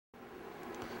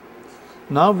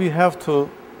Now we have to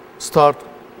start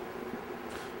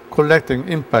collecting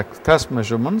impact test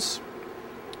measurements.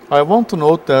 I want to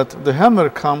note that the hammer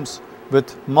comes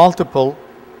with multiple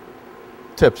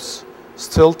tips: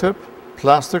 steel tip,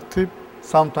 plastic tip,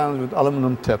 sometimes with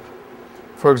aluminum tip.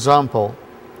 For example,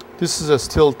 this is a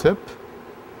steel tip,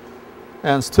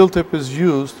 and steel tip is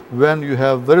used when you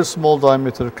have very small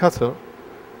diameter cutter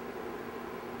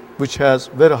which has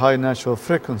very high natural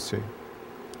frequency.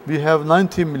 We have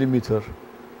 90 millimeter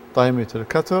diameter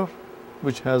cutter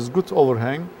which has good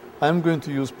overhang. I'm going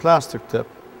to use plastic tip.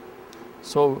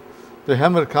 So the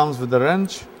hammer comes with a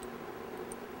wrench.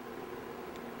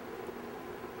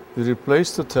 We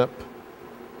replace the tip,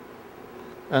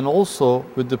 and also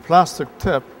with the plastic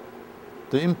tip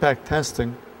the impact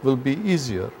testing will be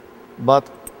easier, but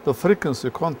the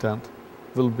frequency content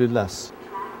will be less.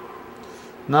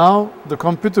 Now the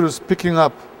computer is picking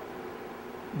up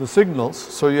the signals,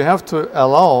 so you have to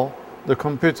allow the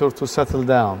computer to settle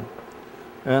down.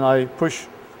 And I push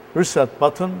reset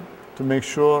button to make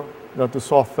sure that the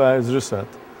software is reset.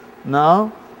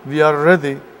 Now we are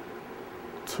ready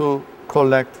to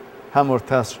collect hammer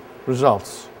test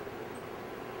results.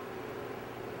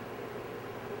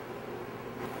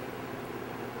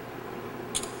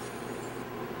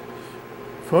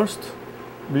 First,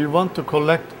 we want to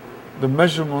collect the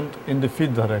measurement in the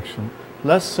feed direction.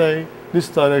 Let's say this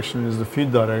direction is the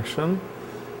feed direction.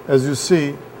 As you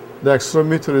see, the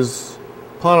accelerometer is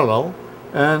parallel,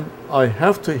 and I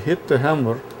have to hit the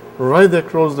hammer right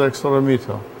across the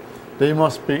accelerometer. They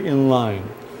must be in line.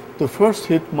 The first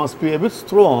hit must be a bit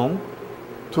strong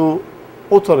to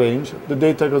auto-range the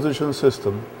data acquisition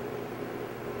system.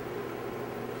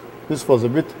 This was a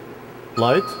bit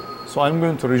light, so I'm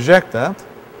going to reject that,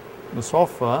 the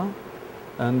software,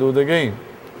 and do it again.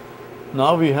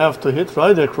 Now we have to hit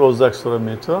right across the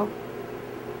accelerometer.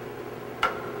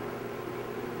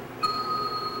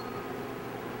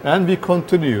 And we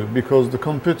continue because the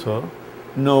computer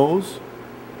knows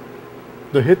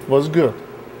the hit was good.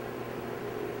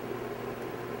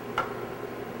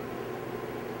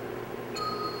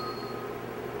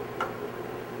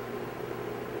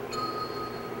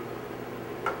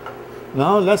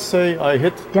 Now let's say I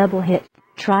hit double hit,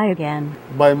 try again.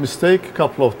 By mistake a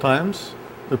couple of times.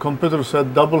 The computer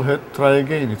said double hit, try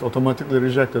again. It automatically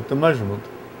rejected the measurement.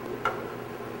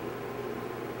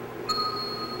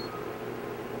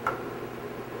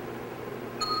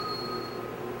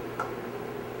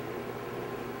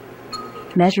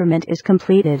 Measurement is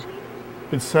completed.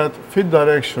 It said feed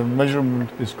direction measurement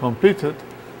is completed.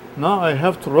 Now I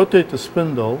have to rotate the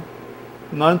spindle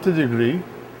 90 degrees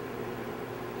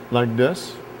like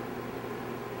this.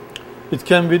 It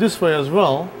can be this way as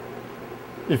well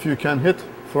if you can hit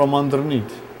from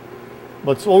underneath,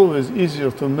 but it's always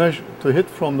easier to measure, to hit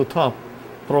from the top,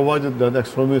 provided that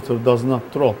accelerometer does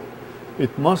not drop.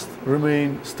 It must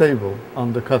remain stable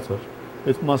on the cutter.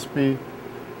 It must be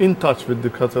in touch with the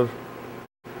cutter.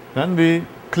 Then we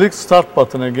click start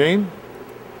button again,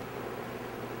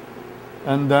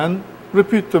 and then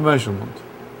repeat the measurement.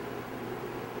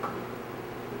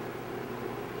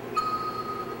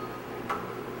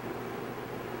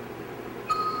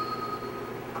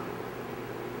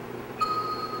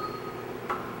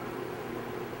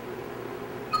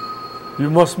 You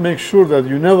must make sure that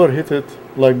you never hit it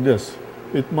like this.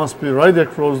 It must be right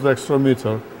across the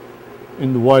accelerometer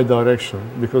in the Y direction,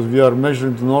 because we are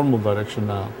measuring the normal direction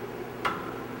now.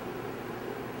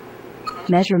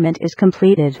 Measurement is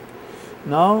completed.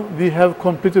 Now we have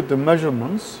completed the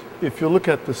measurements. If you look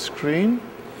at the screen,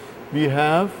 we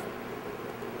have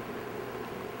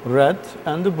red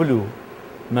and the blue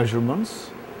measurements.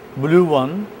 Blue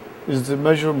one is the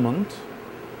measurement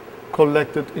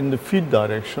collected in the feed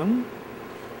direction,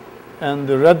 and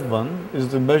the red one is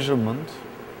the measurement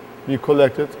we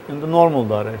collected in the normal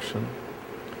direction.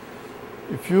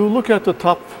 If you look at the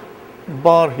top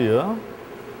bar here,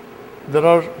 there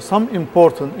are some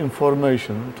important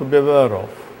information to be aware of.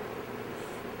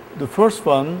 The first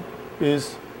one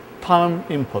is time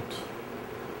input.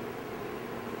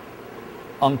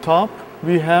 On top,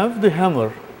 we have the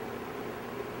hammer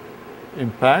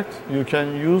impact. You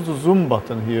can use the zoom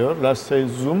button here. Let's say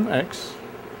zoom X.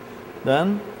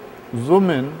 Then zoom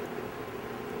in.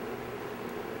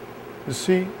 You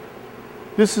see,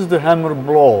 this is the hammer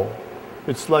blow.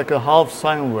 It's like a half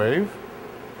sine wave,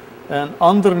 and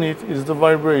underneath is the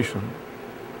vibration.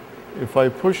 If I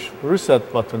push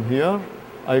reset button here,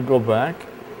 I go back.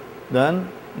 Then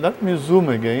let me zoom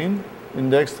again in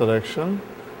the X direction.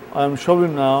 I am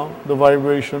showing now the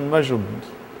vibration measurement.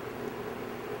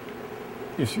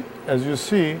 As you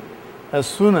see, as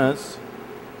soon as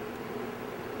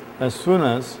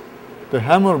the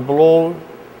hammer blow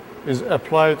is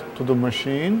applied to the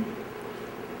machine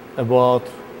about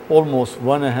almost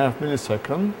 1.5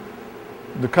 milliseconds.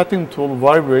 The cutting tool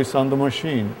vibrates on the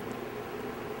machine.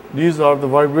 These are the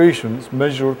vibrations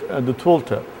measured at the tool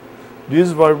tip.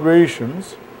 These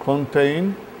vibrations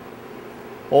contain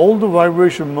all the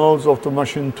vibration modes of the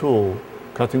machine tool.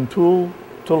 Cutting tool,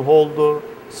 tool holder,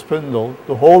 spindle,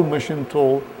 the whole machine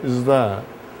tool is there.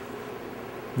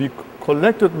 We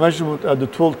collected measurement at the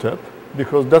tool tip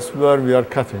because that's where we are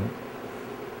cutting.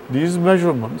 These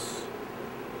measurements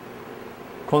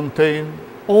contain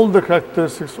all the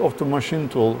characteristics of the machine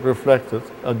tool reflected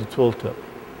at the tool tip.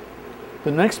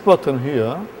 The next button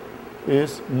here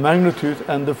is magnitude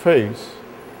and the phase.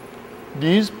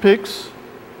 These peaks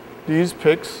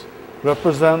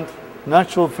represent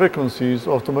natural frequencies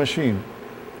of the machine.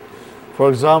 For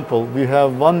example, we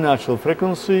have one natural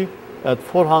frequency at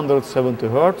 470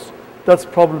 Hertz. That's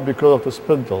probably because of the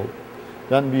spindle.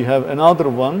 Then we have another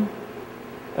one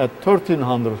at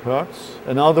 1300 Hertz,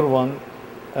 another one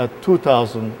at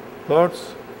 2000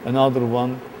 Hertz, another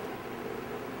one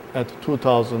at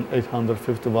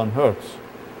 2851 Hertz.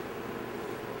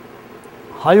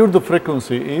 Higher the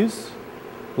frequency is,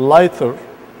 lighter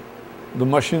the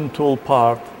machine tool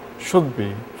part should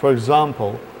be. For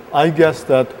example, I guess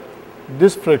that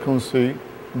this frequency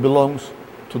belongs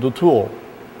to the tool,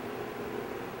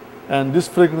 and this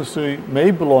frequency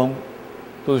may belong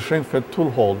to the shrink-fed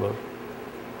tool holder.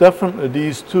 Definitely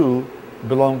these two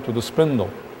belong to the spindle.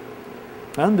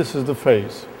 And this is the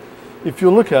phase. If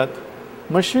you look at,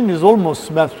 machine is almost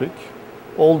symmetric,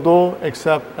 although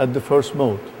except at the first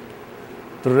mode.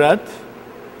 The red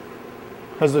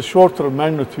has a shorter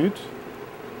magnitude,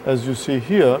 as you see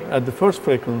here at the first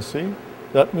frequency.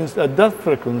 That means at that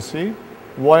frequency,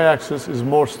 y-axis is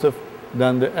more stiff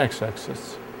than the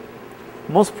x-axis.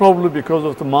 Most probably because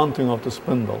of the mounting of the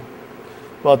spindle.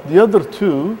 But the other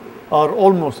two are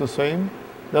almost the same.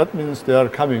 That means they are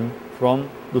coming from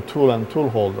the tool and tool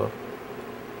holder.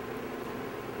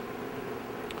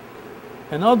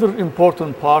 Another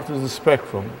important part is the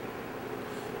spectrum.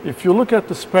 If you look at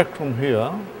the spectrum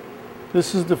here,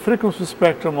 this is the frequency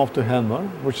spectrum of the hammer,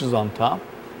 which is on top.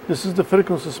 This is the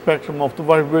frequency spectrum of the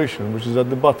vibration, which is at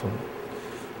the bottom.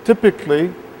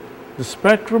 Typically, the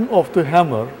spectrum of the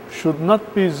hammer should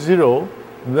not be zero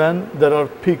when there are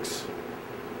peaks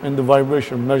in the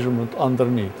vibration measurement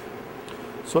underneath.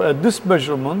 So at this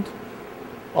measurement,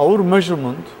 our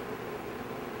measurement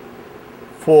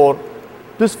for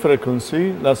this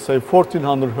frequency, let's say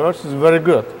 1400 Hertz, is very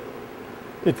good.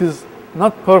 It is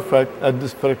not perfect at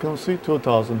this frequency,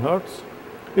 2000 Hertz.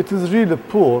 It is really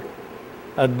poor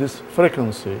at this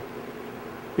frequency.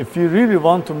 If you really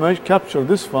want to capture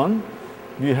this one,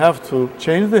 we have to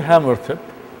change the hammer tip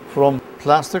from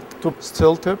plastic to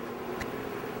steel tip.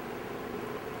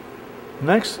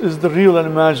 Next is the real and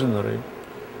imaginary.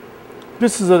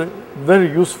 This is a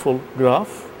very useful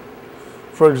graph.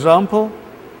 For example,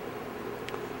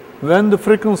 when the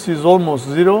frequency is almost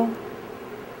zero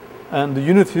and the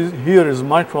unit here is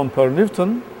micron per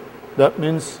Newton, that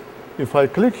means if I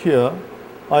click here,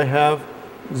 I have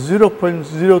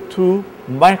 0.02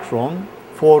 micron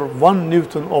for 1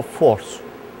 Newton of force.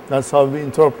 That's how we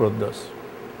interpret this.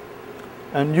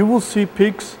 And you will see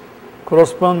peaks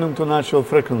corresponding to natural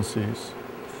frequencies.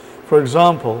 For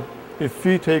example, if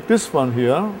we take this one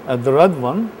here, at the red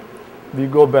one, we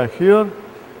go back here,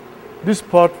 this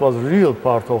part was real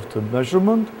part of the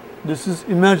measurement, this is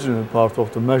imaginary part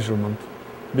of the measurement,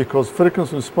 because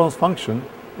frequency response function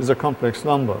is a complex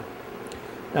number.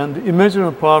 And the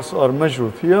imaginary parts are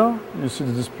measured here, you see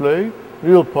the display,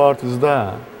 real part is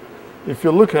there. If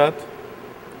you look at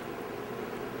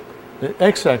the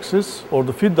x-axis or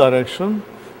the feed direction,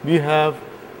 we have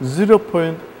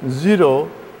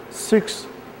 0.06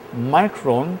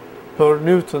 micron per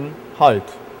Newton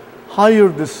height. Higher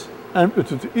this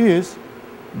amplitude is,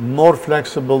 more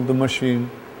flexible the machine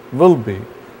will be.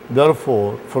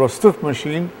 Therefore, for a stiff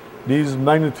machine, these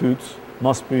magnitudes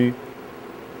must be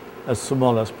as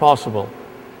small as possible.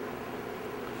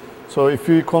 So if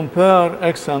we compare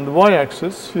x and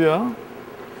y-axis here,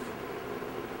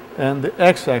 and the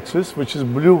x-axis, which is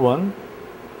blue one,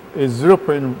 is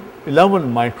 0.11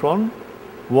 micron,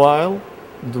 while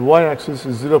the y-axis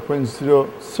is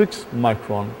 0.06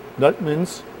 micron. That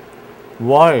means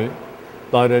y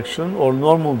direction or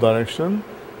normal direction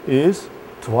is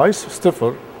twice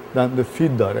stiffer than the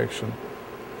feed direction.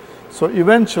 So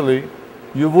eventually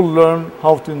you will learn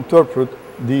how to interpret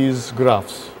these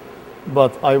graphs.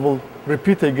 But I will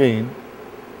repeat again,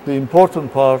 the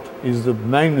important part is the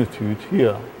magnitude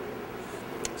here.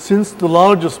 Since the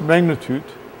largest magnitude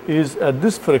is at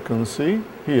this frequency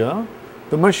here,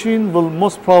 the machine will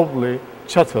most probably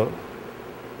chatter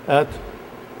at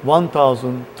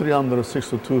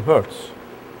 1362 Hertz.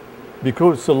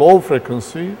 Because it's a low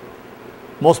frequency,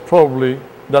 most probably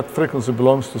that frequency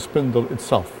belongs to spindle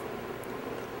itself.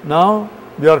 Now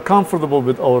we are comfortable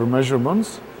with our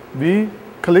measurements. We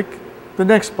click the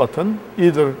next button,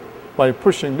 either by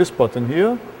pushing this button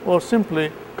here or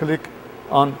simply click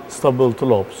on stability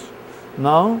lobes.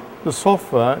 Now the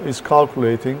software is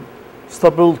calculating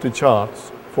stability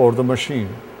charts for the machine.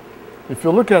 If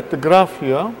you look at the graph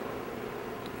here,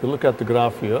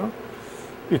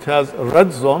 it has a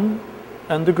red zone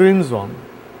and the green zone.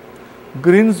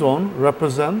 Green zone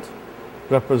represents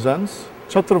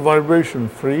shutter vibration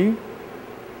free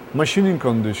machining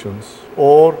conditions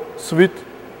or sweet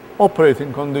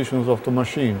operating conditions of the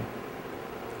machine.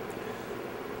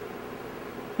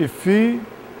 If we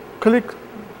click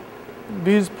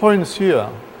these points here,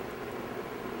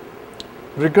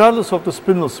 regardless of the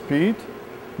spindle speed,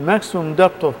 maximum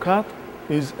depth of cut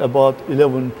is about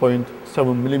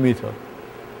 11.7 millimeter.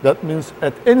 That means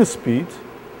at any speed,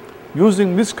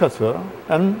 using this cutter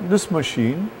and this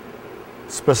machine,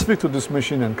 specific to this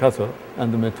machine and cutter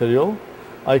and the material,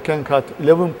 I can cut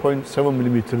 11.7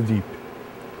 millimeter deep.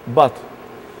 But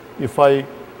if I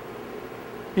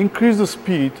increase the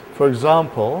speed, for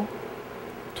example,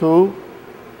 to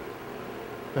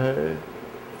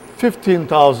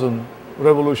 15,000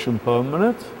 revolution per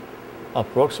minute,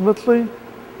 approximately,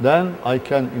 then I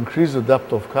can increase the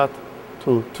depth of cut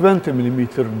to 20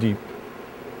 millimeter deep,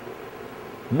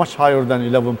 much higher than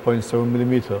 11.7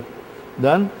 millimeter.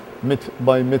 Then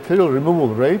by material removal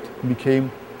rate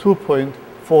became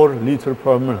 2.4 liter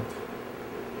per minute.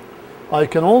 I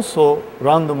can also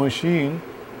run the machine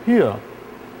here,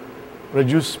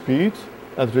 reduced speed,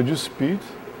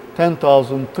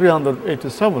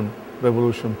 10,387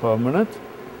 revolution per minute.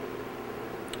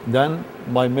 Then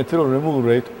my material removal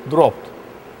rate dropped,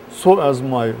 so as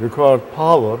my required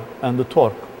power and the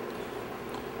torque.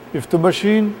 If the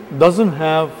machine doesn't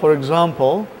have, for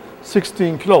example,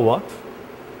 16 kilowatt,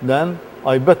 then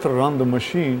I better run the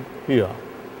machine here.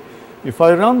 If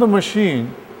I run the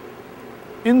machine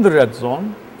in the red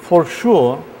zone, for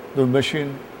sure the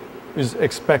machine is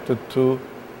expected to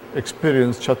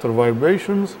experience shutter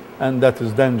vibrations, and that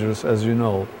is dangerous, as you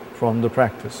know from the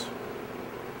practice.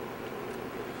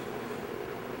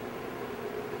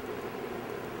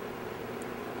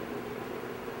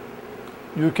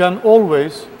 You can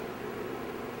always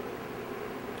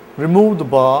remove the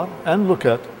bar and look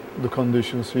at the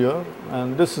conditions here,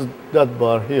 and this is that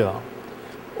bar here.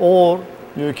 Or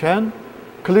you can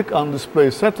click on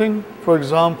display setting. For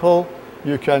example,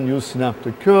 you can use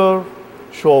synaptic curve,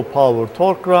 show power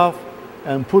torque graph,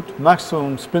 and put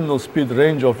maximum spindle speed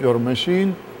range of your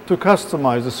machine to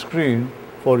customize the screen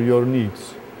for your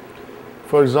needs.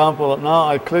 For example, now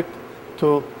I clicked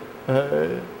to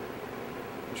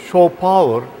show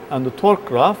power and the torque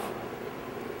graph.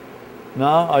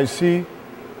 Now I see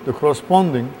the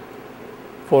corresponding,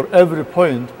 for every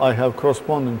point I have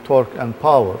corresponding torque and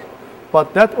power,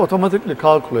 but that automatically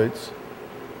calculates.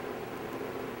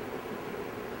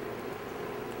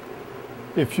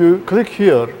 If you click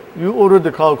here, you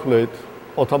already calculate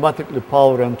automatically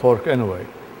power and torque anyway.